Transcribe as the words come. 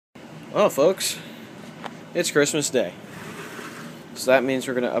Well, folks, it's Christmas Day. So that means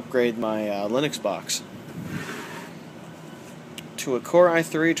we're going to upgrade my Linux box to a Core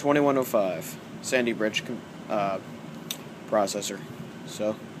i3-2105 Sandy Bridge processor.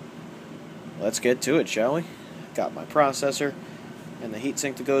 So, let's get to it, shall we? Got my processor and the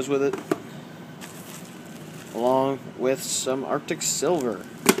heatsink that goes with it, along with some Arctic Silver.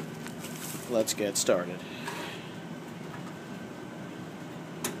 Let's get started.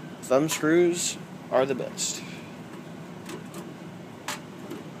 Thumb screws are the best.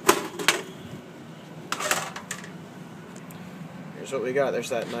 Here's what we got.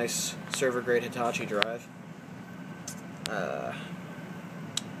 There's that nice server-grade Hitachi drive.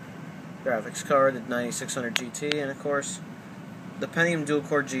 Graphics card, the 9600 GT, and of course, the Pentium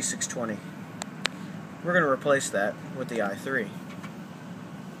dual-core G620. We're going to replace that with the i3.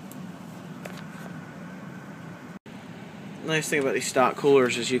 Nice thing about these stock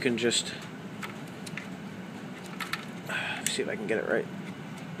coolers is you can just, see if I can get it right.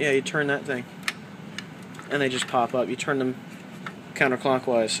 Yeah, you turn that thing, and they just pop up. You turn them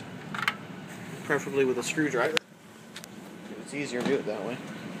counterclockwise, preferably with a screwdriver. It's easier to do it that way.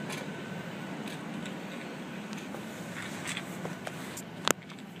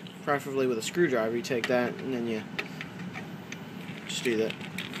 Preferably with a screwdriver, you take that and then you just do that.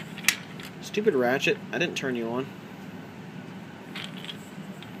 Stupid ratchet, I didn't turn you on.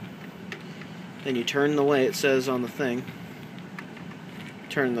 Then you turn the way it says on the thing.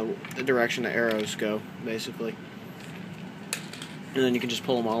 Turn the direction the arrows go, basically. And then you can just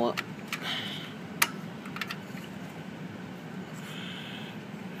pull them all up.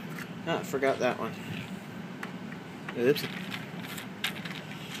 Ah, I forgot that one. Oops.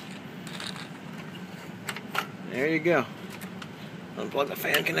 There you go. Unplug the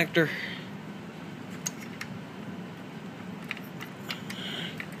fan connector.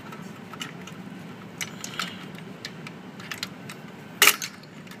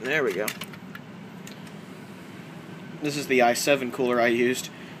 There we go. This is the i7 cooler I used,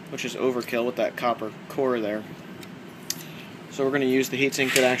 which is overkill with that copper core there. So we're going to use the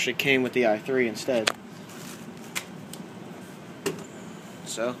heatsink that actually came with the i3 instead.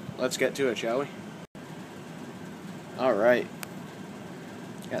 So, let's get to it, shall we? Alright.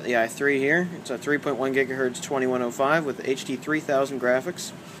 Got the i3 here. It's a 3.1 GHz 2105 with HD 3000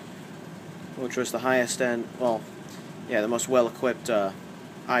 graphics, which was the highest end, well, yeah, the most well-equipped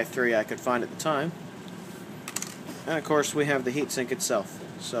i3 I could find at the time. And of course we have the heatsink itself,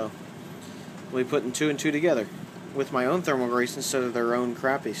 so we'll be putting two and two together with my own thermal grease instead of their own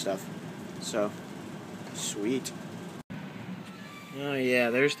crappy stuff. So, sweet. Oh yeah,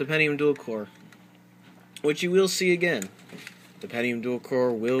 there's the Pentium dual core, which you will see again. The Pentium dual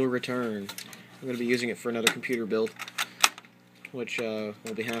core will return. I'm going to be using it for another computer build, which will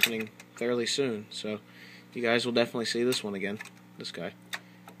be happening fairly soon, so you guys will definitely see this one again, this guy.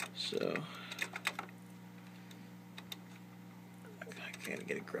 So, I can't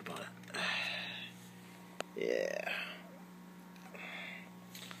get a grip on it. Yeah.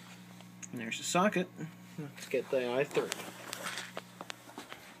 And there's the socket. Let's get the i3.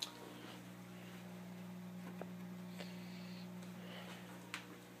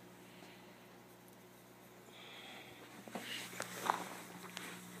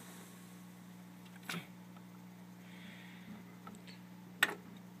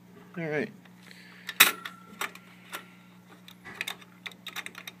 Alright.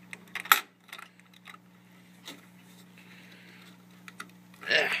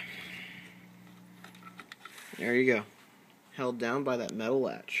 There you go. Held down by that metal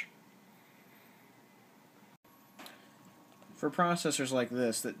latch. For processors like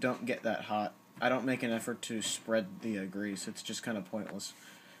this that don't get that hot, I don't make an effort to spread the grease. It's just kind of pointless.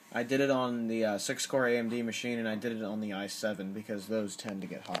 I did it on the 6-core AMD machine, and I did it on the i7 because those tend to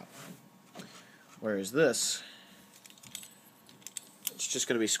get hot. Whereas this, it's just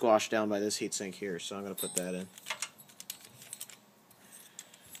going to be squashed down by this heatsink here, so I'm going to put that in.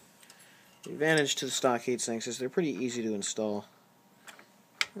 The advantage to the stock heatsinks is they're pretty easy to install.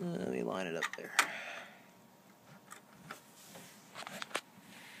 Let me line it up there.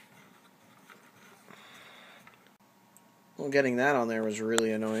 Well, getting that on there was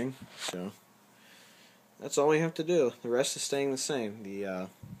really annoying, so that's all we have to do. The rest is staying the same. The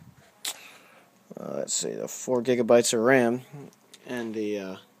let's see, the 4 gigabytes of RAM and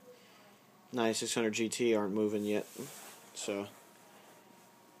the 9600 GT aren't moving yet, so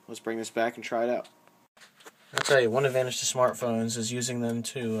let's bring this back and try it out. I'll tell you, one advantage to smartphones is using them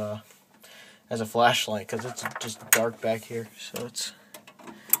to as a flashlight, because it's just dark back here, so it's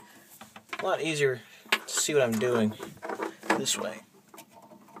a lot easier to see what I'm doing this way.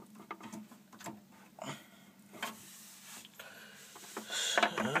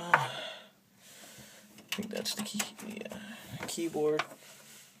 the keyboard.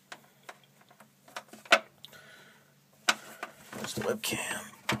 There's the webcam.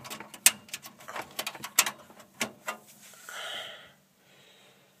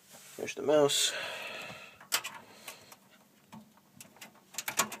 There's the mouse.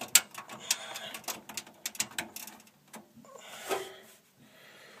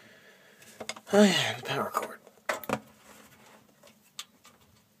 Oh yeah, the power cord.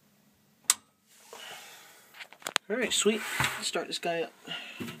 Alright, sweet. Let's start this guy up.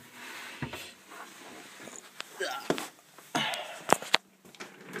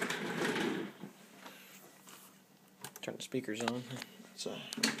 Turn the speakers on.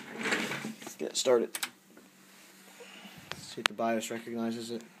 Let's get it started. See if the BIOS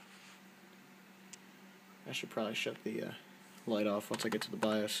recognizes it. I should probably shut the light off once I get to the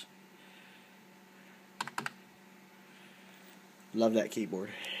BIOS. Love that keyboard.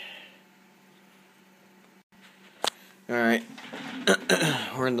 Alright,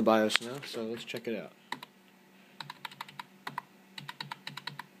 we're in the BIOS now, so let's check it out.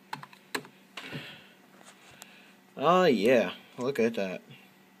 Oh yeah, look at that.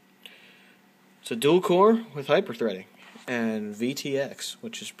 It's a dual core with hyperthreading and VTX,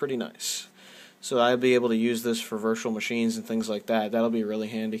 which is pretty nice. So I'll be able to use this for virtual machines and things like that. That'll be really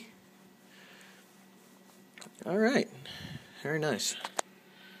handy. Alright, very nice.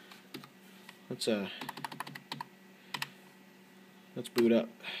 Let's boot up.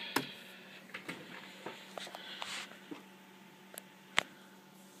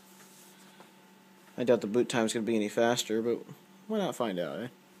 I doubt the boot time's going to be any faster, but why not find out, eh?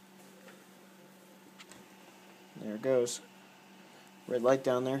 There it goes. Red light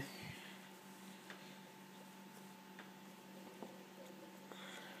down there.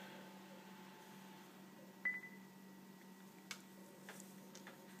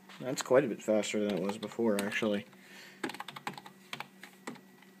 That's quite a bit faster than it was before, actually.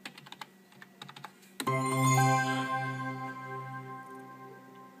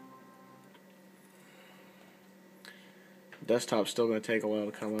 Desktop's still going to take a while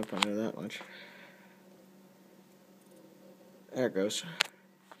to come up, I know that much. There it goes.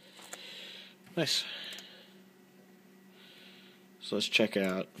 Nice. So let's check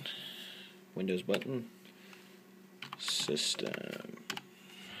out Windows button, System.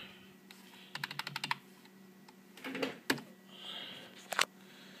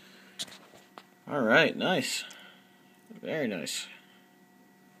 Alright, nice. Very nice.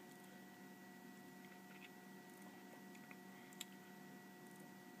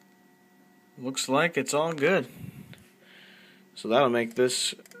 Looks like it's all good. So that'll make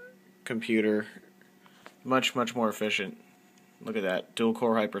this computer much more efficient. Look at that, dual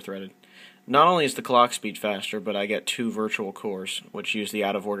core hyper-threaded. Not only is the clock speed faster, but I get 2 virtual cores, which use the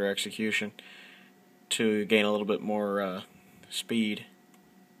out-of-order execution to gain a little bit more speed.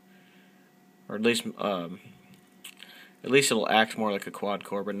 Or at least it'll act more like a quad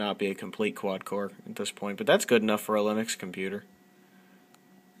core, but not be a complete quad core at this point. But that's good enough for a Linux computer.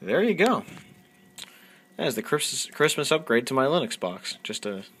 There you go. That is the Christmas upgrade to my Linux box. Just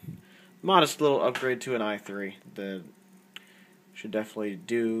a modest little upgrade to an i3 that should definitely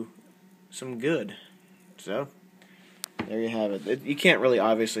do some good. So, there you have it. You can't really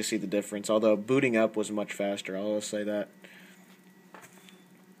obviously see the difference, although booting up was much faster. I'll always say that.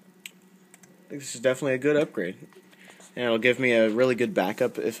 I think this is definitely a good upgrade. And it'll give me a really good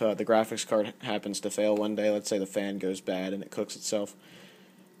backup if the graphics card happens to fail one day. Let's say the fan goes bad and it cooks itself.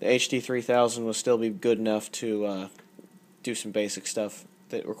 The HD 3000 will still be good enough to do some basic stuff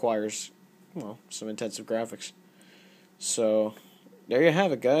that requires, well, some intensive graphics. So, there you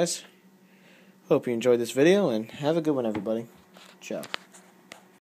have it, guys. Hope you enjoyed this video, and have a good one, everybody. Ciao.